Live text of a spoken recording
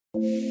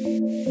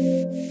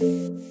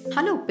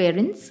Hello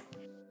parents!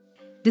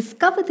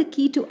 Discover the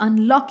key to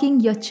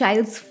unlocking your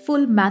child's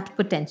full math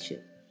potential.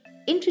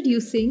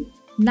 Introducing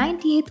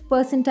 98th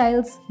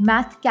Percentile's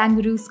Math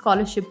Kangaroo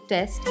Scholarship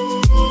Test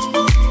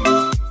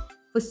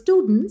for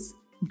students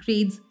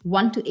grades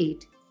 1 to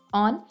 8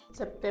 on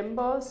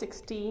September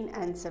 16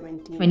 and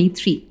 17.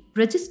 23.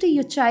 Register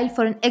your child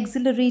for an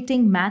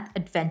exhilarating math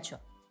adventure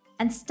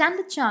and stand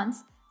a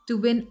chance to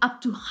win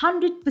up to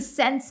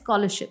 100%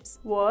 scholarships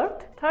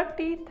Worth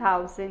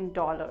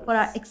 $30,000 for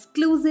our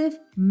exclusive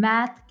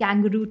Math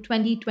Kangaroo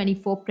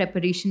 2024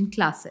 preparation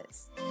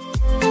classes.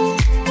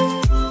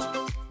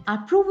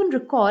 Our proven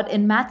record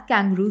in Math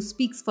Kangaroo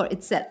speaks for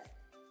itself.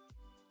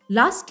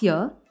 Last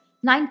year,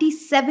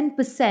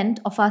 97%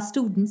 of our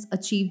students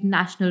achieved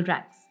national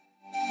ranks.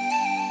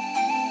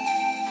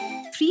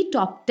 3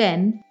 top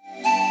 10,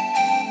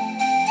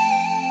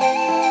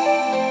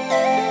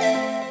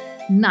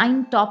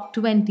 9 top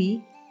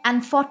 20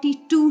 and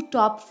 42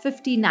 top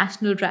 50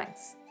 national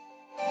ranks.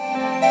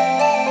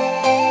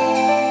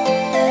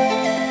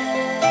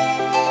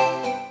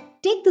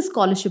 Take the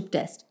scholarship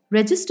test.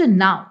 Register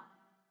now.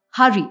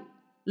 Hurry!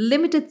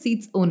 Limited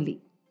seats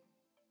only.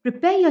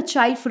 Prepare your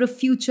child for a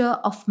future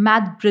of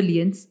math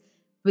brilliance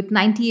with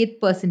 98th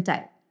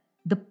Percentile,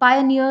 the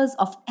pioneers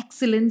of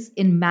excellence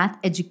in math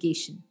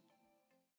education.